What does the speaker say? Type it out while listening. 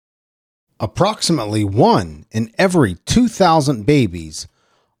Approximately 1 in every 2,000 babies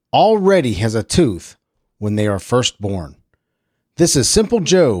already has a tooth when they are first born. This is Simple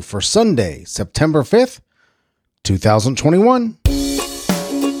Joe for Sunday, September 5th, 2021.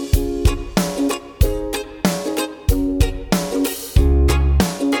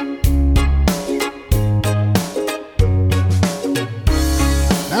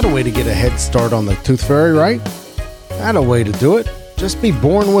 That a way to get a head start on the tooth fairy, right? That a way to do it. Just be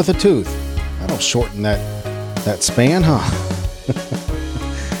born with a tooth. That'll shorten that span, huh?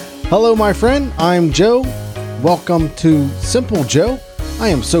 Hello, my friend. I'm Joe. Welcome to Simple Joe. I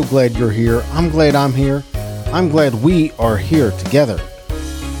am so glad you're here. I'm glad I'm here. I'm glad we are here together.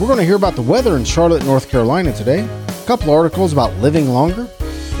 We're going to hear about the weather in Charlotte, North Carolina today, a couple articles about living longer,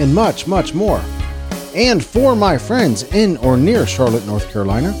 and much, much more. And for my friends in or near Charlotte, North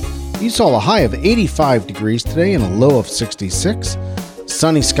Carolina, you saw a high of 85 degrees today and a low of 66.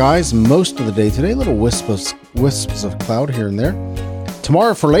 Sunny skies most of the day today, little wisps of cloud here and there.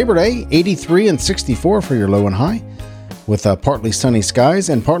 Tomorrow for Labor Day, 83 and 64 for your low and high, with partly sunny skies,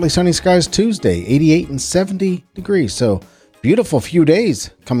 and partly sunny skies Tuesday, 88 and 70 degrees. So beautiful few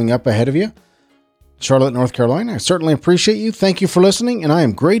days coming up ahead of you. Charlotte, North Carolina, I certainly appreciate you. Thank you for listening, and I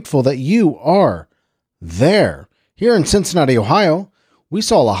am grateful that you are there. Here in Cincinnati, Ohio, we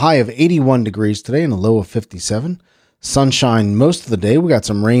saw a high of 81 degrees today and a low of 57. Sunshine most of the day. We got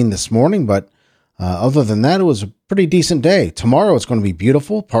some rain this morning, but other than that, it was a pretty decent day. Tomorrow, it's going to be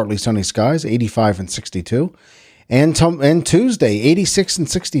beautiful, partly sunny skies, 85 and 62. And Tuesday, 86 and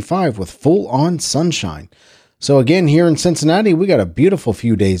 65 with full-on sunshine. So again, here in Cincinnati, we got a beautiful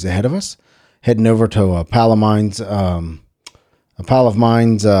few days ahead of us. Heading over to a pal of mine's farm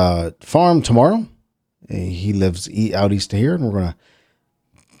tomorrow. He lives out east of here, and we're going to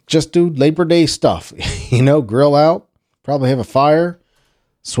just do Labor Day stuff. Grill out, probably have a fire,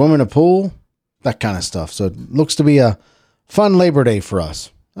 swim in a pool, that kind of stuff. So it looks to be a fun Labor Day for us.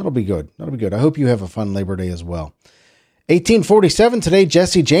 That'll be good. I hope you have a fun Labor Day as well. 1847, today,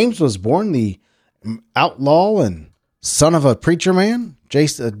 Jesse James was born, the outlaw and son of a preacher man,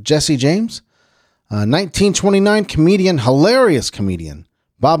 Jesse James. 1929, hilarious comedian,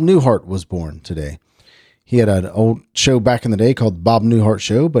 Bob Newhart was born today. He had an old show back in the day called Bob Newhart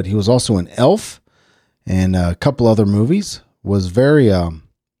Show, but he was also in Elf and a couple other movies. Was very,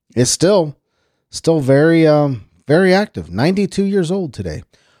 is still very, very active. 92 years old today.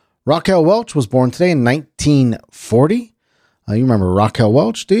 Raquel Welch was born today in 1940. You remember Raquel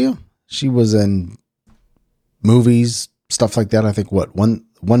Welch, do you? She was in movies, stuff like that. I think 1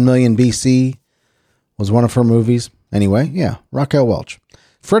 Million BC was one of her movies. Anyway, yeah, Raquel Welch.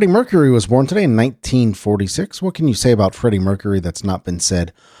 Freddie Mercury was born today in 1946. What can you say about Freddie Mercury that's not been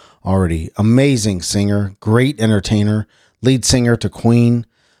said already? Amazing singer, great entertainer, lead singer to Queen.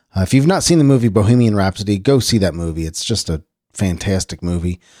 If you've not seen the movie Bohemian Rhapsody, go see that movie. It's just a fantastic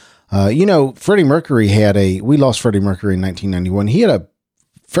movie. Freddie Mercury we lost Freddie Mercury in 1991. He had a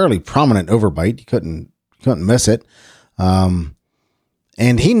fairly prominent overbite. You couldn't miss it. And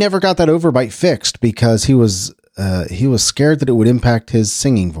he never got that overbite fixed because he was scared that it would impact his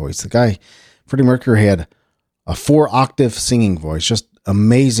singing voice. The guy, Freddie Mercury, had a 4-octave singing voice, just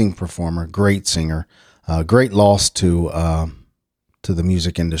amazing performer, great singer, great loss to the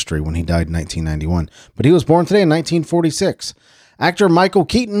music industry when he died in 1991. But he was born today in 1946. Actor Michael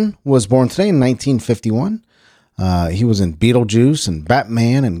Keaton was born today in 1951. He was in Beetlejuice and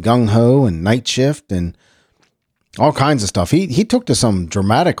Batman and Gung Ho and Night Shift and all kinds of stuff. He took to some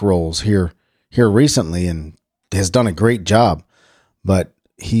dramatic roles here recently and has done a great job, but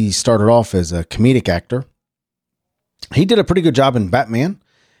he started off as a comedic actor. He did a pretty good job in Batman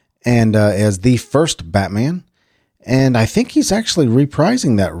and as the first Batman, and I think he's actually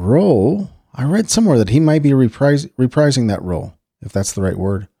reprising that role. I read somewhere that he might be reprising that role, if that's the right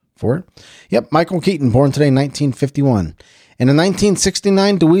word for it. Yep, Michael Keaton, born today in 1951. And in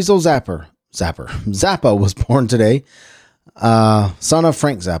 1969, Dweezil Zappa was born today. Son of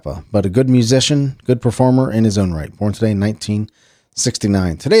Frank Zappa, but a good musician, good performer in his own right. Born today in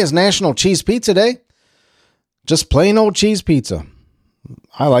 1969. Today is National Cheese Pizza Day. Just plain old cheese pizza.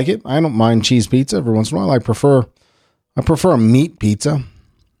 I like it. I don't mind cheese pizza every once in a while. I prefer a meat pizza.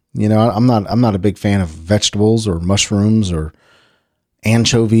 I'm not a big fan of vegetables or mushrooms or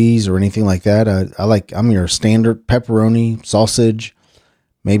anchovies or anything like that. I'm your standard pepperoni, sausage,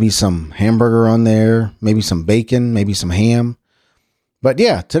 maybe some hamburger on there, maybe some bacon, maybe some ham. But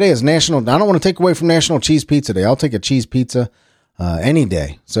yeah, today is I don't want to take away from National Cheese Pizza Day. I'll take a cheese pizza any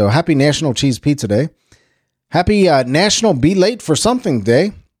day. So happy National Cheese Pizza Day. Happy National Be Late for Something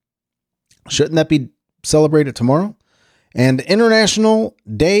Day. Shouldn't that be celebrated tomorrow? And International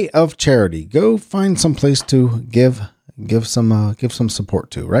Day of Charity. Go find some place to give some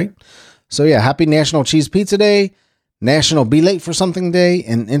support to, right? So yeah, happy National Cheese Pizza Day, National Be Late for Something Day,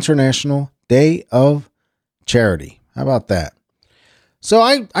 and International Day of Charity. How about that? So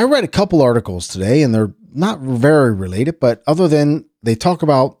I read a couple articles today, and they're not very related, but other than they talk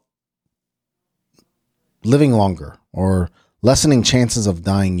about living longer or lessening chances of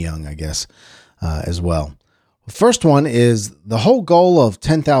dying young, I guess, as well. The first one is the whole goal of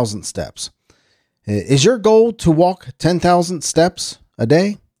 10,000 steps. Is your goal to walk 10,000 steps a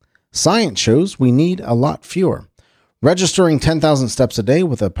day? Science shows we need a lot fewer. Registering 10,000 steps a day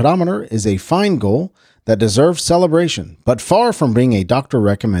with a pedometer is a fine goal that deserves celebration, but far from being a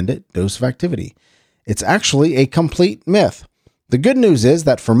doctor-recommended dose of activity. It's actually a complete myth. The good news is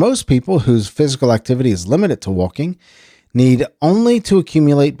that for most people whose physical activity is limited to walking, need only to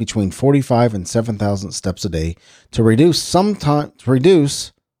accumulate between 45 and 7,000 steps a day to reduce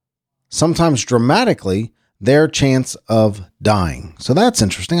sometimes dramatically their chance of dying. So that's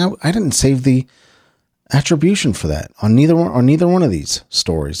interesting. I didn't save the attribution for that on neither one of these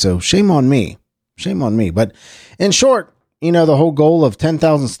stories. So shame on me. But in short, the whole goal of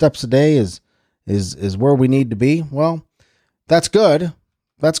 10,000 steps a day is where we need to be. Well, that's good.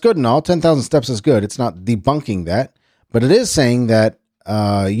 That's good and all. 10,000 steps is good. It's not debunking that, but it is saying that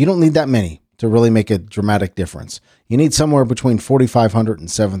you don't need that many to really make a dramatic difference. You need somewhere between 4,500 and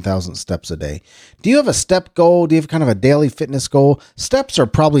 7,000 steps a day. Do you have a step goal? Do you have kind of a daily fitness goal? Steps are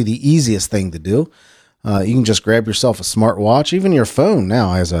probably the easiest thing to do. You can just grab yourself a smartwatch. Even your phone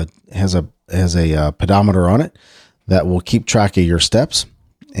now has a pedometer on it that will keep track of your steps.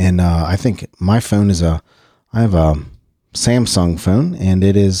 And I think my phone I have a Samsung phone, and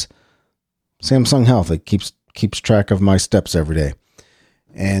it is Samsung Health. It keeps track of my steps every day.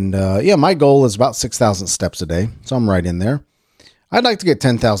 And my goal is about 6,000 steps a day. So I'm right in there. I'd like to get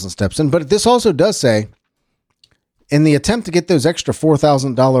 10,000 steps in, but this also does say, in the attempt to get those extra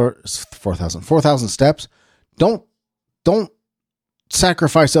 4,000 steps, don't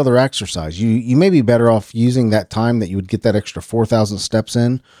sacrifice other exercise. You may be better off using that time that you would get that extra 4,000 steps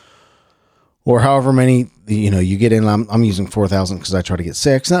in, or however many you get in. I'm using 4,000 because I try to get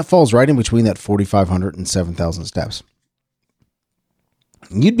 6, and that falls right in between that 4,500 and 7,000 steps.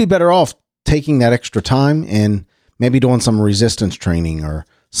 You'd be better off taking that extra time and maybe doing some resistance training or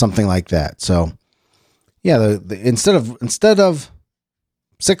something like that. So, yeah, instead of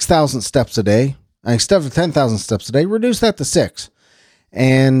 6,000 steps a day, instead of 10,000 steps a day, reduce that to 6,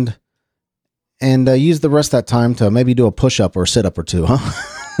 and use the rest of that time to maybe do a push-up or a sit-up or 2,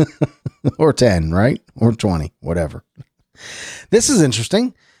 huh? Or 10, right? Or 20, whatever. This is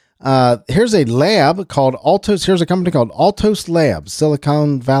interesting. Here's a lab called Altos. Here's a company called Altos Labs,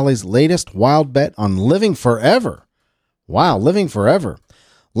 Silicon Valley's latest wild bet on living forever. Wow, living forever.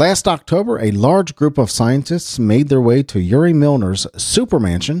 Last October, a large group of scientists made their way to Yuri Milner's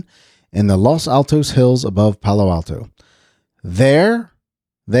supermansion in the Los Altos Hills above Palo Alto. There,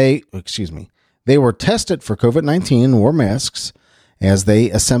 they were tested for COVID-19 and wore masks as they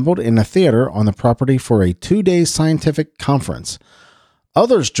assembled in a theater on the property for a 2-day scientific conference.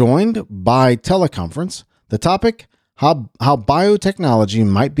 Others joined by teleconference. The topic, how biotechnology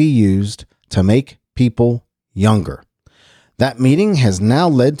might be used to make people younger. That meeting has now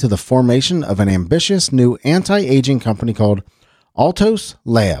led to the formation of an ambitious new anti-aging company called Altos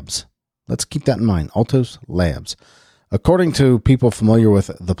Labs. Let's keep that in mind, Altos Labs. According to people familiar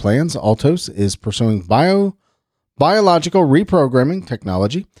with the plans, Altos is pursuing biological reprogramming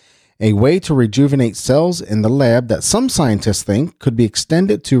technology, a way to rejuvenate cells in the lab that some scientists think could be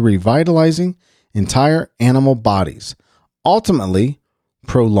extended to revitalizing entire animal bodies, ultimately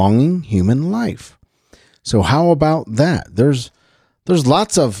prolonging human life. So how about that? There's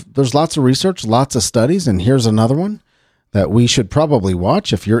lots of research, lots of studies, and here's another one that we should probably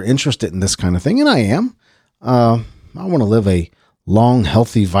watch if you're interested in this kind of thing, and I am. I want to live a long,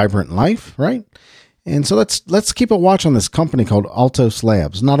 healthy, vibrant life, right? And so let's keep a watch on this company called Altos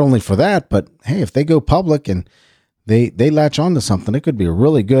Labs. Not only for that, but hey, if they go public and they latch on to something, it could be a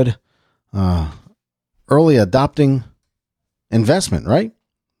really good early adopting investment, right?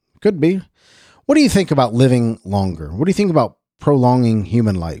 Could be. What do you think about living longer? What do you think about prolonging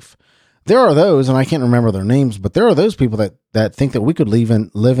human life? There are those, and I can't remember their names, but there are those people that think that we could live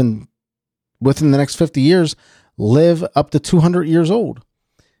in within the next 50 years, live up to 200 years old,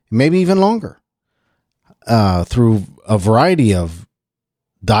 maybe even longer. Through a variety of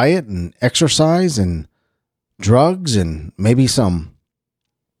diet and exercise and drugs and maybe some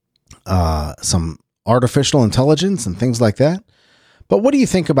artificial intelligence and things like that. But what do you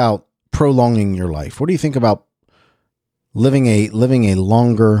think about prolonging your life? What do you think about living a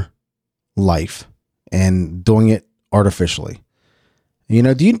longer life and doing it artificially. You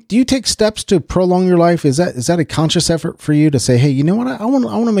know, do you take steps to prolong your life? Is that a conscious effort for you to say, hey, you know what? I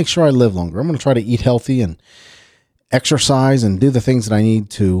want to make sure I live longer. I'm going to try to eat healthy and exercise and do the things that I need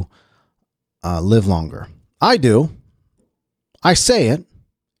to live longer. I do. I say it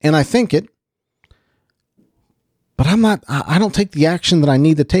and I think it, but I don't take the action that I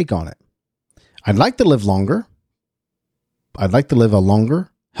need to take on it. I'd like to live longer. I'd like to live a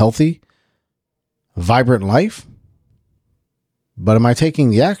longer, healthy, vibrant life. But am I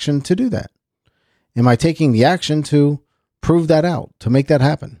taking the action to do that? Am I taking the action to prove that out, to make that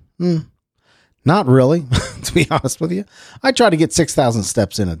happen? Not really, to be honest with you. I try to get 6,000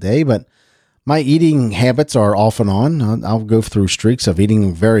 steps in a day, but my eating habits are off and on. I'll go through streaks of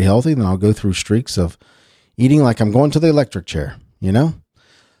eating very healthy, then I'll go through streaks of eating like I'm going to the electric chair, you know?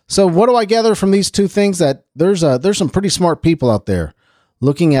 So what do I gather from these two things? That there's some pretty smart people out there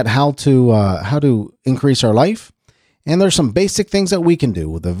looking at how to increase our life. And there's some basic things that we can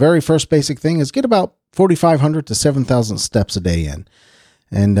do. The very first basic thing is get about 4,500 to 7,000 steps a day in,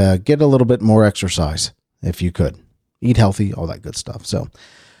 and get a little bit more exercise if you could. Eat healthy, all that good stuff. So,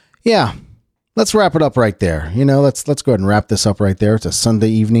 yeah, let's wrap it up right there. You know, let's go ahead and wrap this up right there. It's a Sunday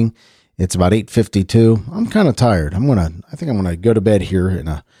evening. It's about 8:52. I'm kind of tired. I think I'm gonna go to bed here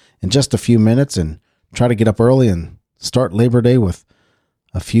in just a few minutes and try to get up early and start Labor Day with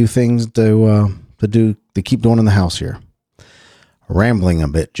a few things to keep doing in the house here. Rambling a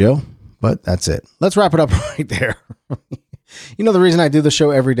bit, Joe, but that's it. Let's wrap it up right there. You know, the reason I do the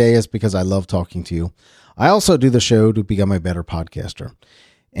show every day is because I love talking to you. I also do the show to become a better podcaster.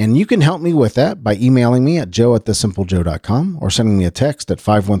 And you can help me with that by emailing me at joe@thesimplejoe.com or sending me a text at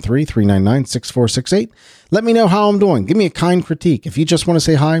 513-399-6468. Let me know how I'm doing. Give me a kind critique. If you just want to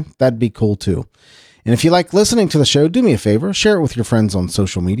say hi, that'd be cool too. And if you like listening to the show, do me a favor, share it with your friends on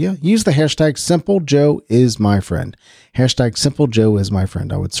social media. Use the hashtag #SimpleJoeIsMyFriend. Hashtag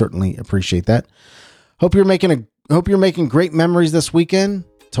 #SimpleJoeIsMyFriend. I would certainly appreciate that. Hope you're making great memories this weekend.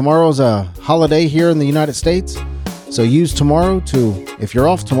 Tomorrow's a holiday here in the United States. So use tomorrow if you're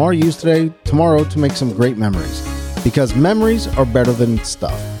off tomorrow, use tomorrow to make some great memories. Because memories are better than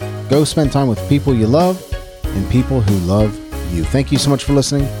stuff. Go spend time with people you love and people who love you. Thank you so much for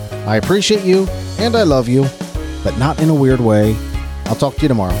listening. I appreciate you and I love you, but not in a weird way. I'll talk to you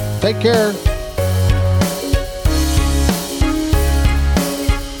tomorrow. Take care.